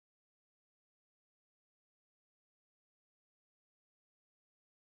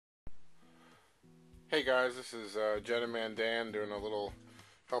Hey guys, this is Gentleman Dan doing a little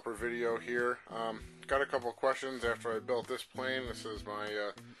helper video here. Got a couple of questions after I built this plane. This is my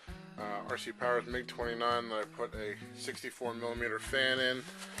RC Powers MiG-29 that I put a 64mm fan in,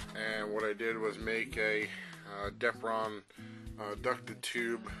 and what I did was make a Depron ducted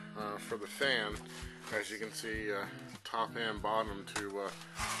tube for the fan. As you can see, top and bottom to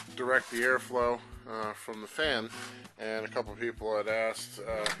direct the airflow from the fan. And a couple people had asked,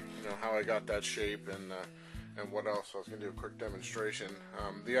 how I got that shape and what else. So I was going to do a quick demonstration.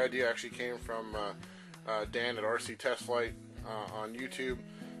 The idea actually came from Dan at RCTestflight on YouTube.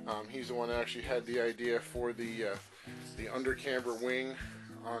 He's the one that actually had the idea for the undercamber wing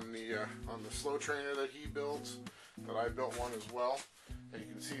on the slow trainer that he builds. That I built one as well. And you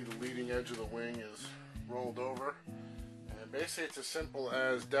can see the leading edge of the wing is rolled over. And basically it's as simple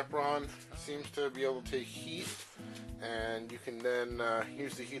as Depron seems to be able to take heat, and you can then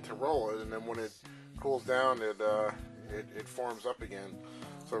use the heat to roll it, and then when it cools down it forms up again.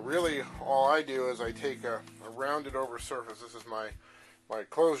 So really all I do is I take a rounded over surface. This is my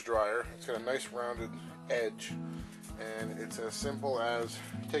clothes dryer. It's got a nice rounded edge, and it's as simple as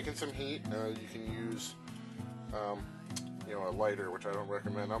taking some heat. You can use a lighter, which I don't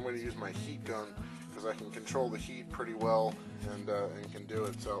recommend. I'm going to use my heat gun because I can control the heat pretty well and can do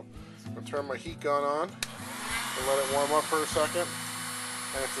it. So I'm going to turn my heat gun on and let it warm up for a second.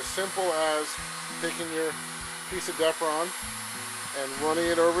 And it's as simple as taking your piece of Depron and running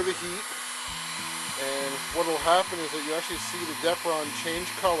it over the heat. And what will happen is that you actually see the Depron change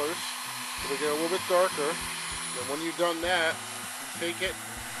colors. It'll get a little bit darker. And when you've done that, you take it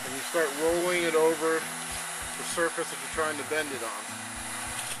and you start rolling it over the surface that you're trying to bend it on.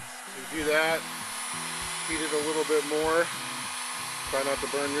 You do that, heat it a little bit more, try not to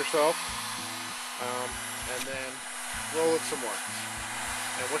burn yourself, and then roll it some more.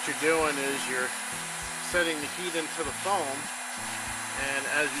 And what you're doing is you're setting the heat into the foam, and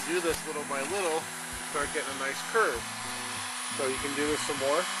as you do this little by little, you start getting a nice curve. So you can do this some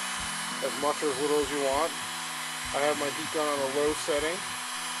more, as much or as little as you want. I have my heat gun on a low setting,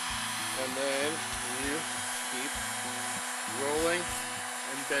 and then you keep rolling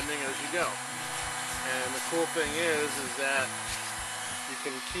and bending as you go. And the cool thing is that you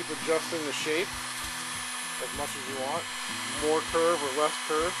can keep adjusting the shape as much as you want, more curve or less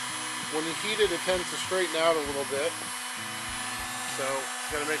curve. When you heat it, it tends to straighten out a little bit. So you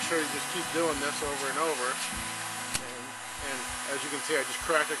got to make sure you just keep doing this over and over. And as you can see, I just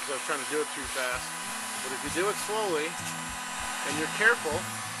cracked it because I was trying to do it too fast. But if you do it slowly and you're careful,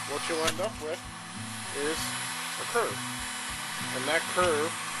 what you'll end up with is a curve. And that curve,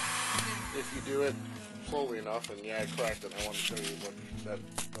 if you do it slowly enough, and yeah, I cracked it, I want to show you, but that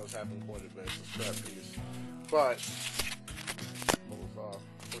does happen quite a bit. It's a scrap piece. But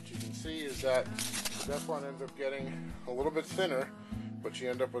what you can see is that the Depron ends up getting a little bit thinner, but you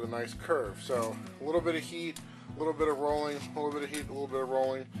end up with a nice curve. So a little bit of heat, a little bit of rolling, a little bit of heat, a little bit of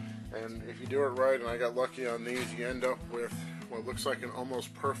rolling, and if you do it right, and I got lucky on these, you end up with what looks like an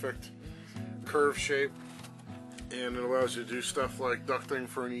almost perfect curve shape. And it allows you to do stuff like ducting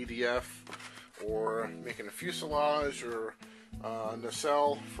for an EDF, or making a fuselage, or a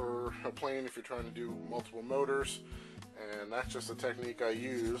nacelle for a plane if you're trying to do multiple motors. And that's just the technique I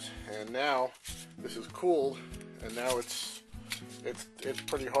use. And now this is cooled, and now it's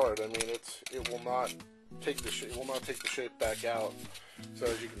pretty hard. I mean, it will not take the shape back out. So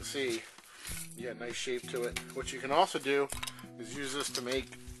as you can see, you got a nice shape to it. What you can also do is use this to make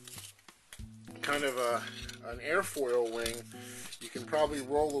kind of an airfoil wing. You can probably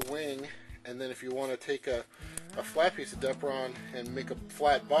roll the wing, and then if you want to take a flat piece of Depron and make a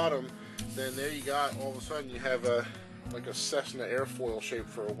flat bottom, then there you got, all of a sudden you have like a Cessna airfoil shape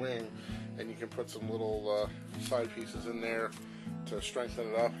for a wing, and you can put some little side pieces in there to strengthen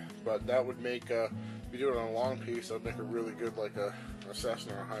it up. But that would make, if you do it on a long piece, that would make it really good, like a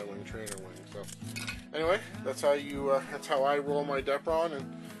Cessna or high wing trainer wing. So anyway, that's how I roll my Depron.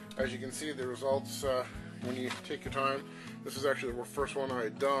 And as you can see, the results, when you take your time, this is actually the first one I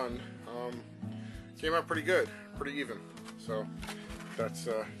had done, came out pretty good, pretty even. So that's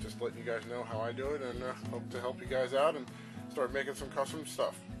just letting you guys know how I do it, and hope to help you guys out and start making some custom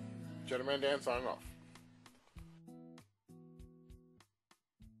stuff. Gentleman Dan signing off.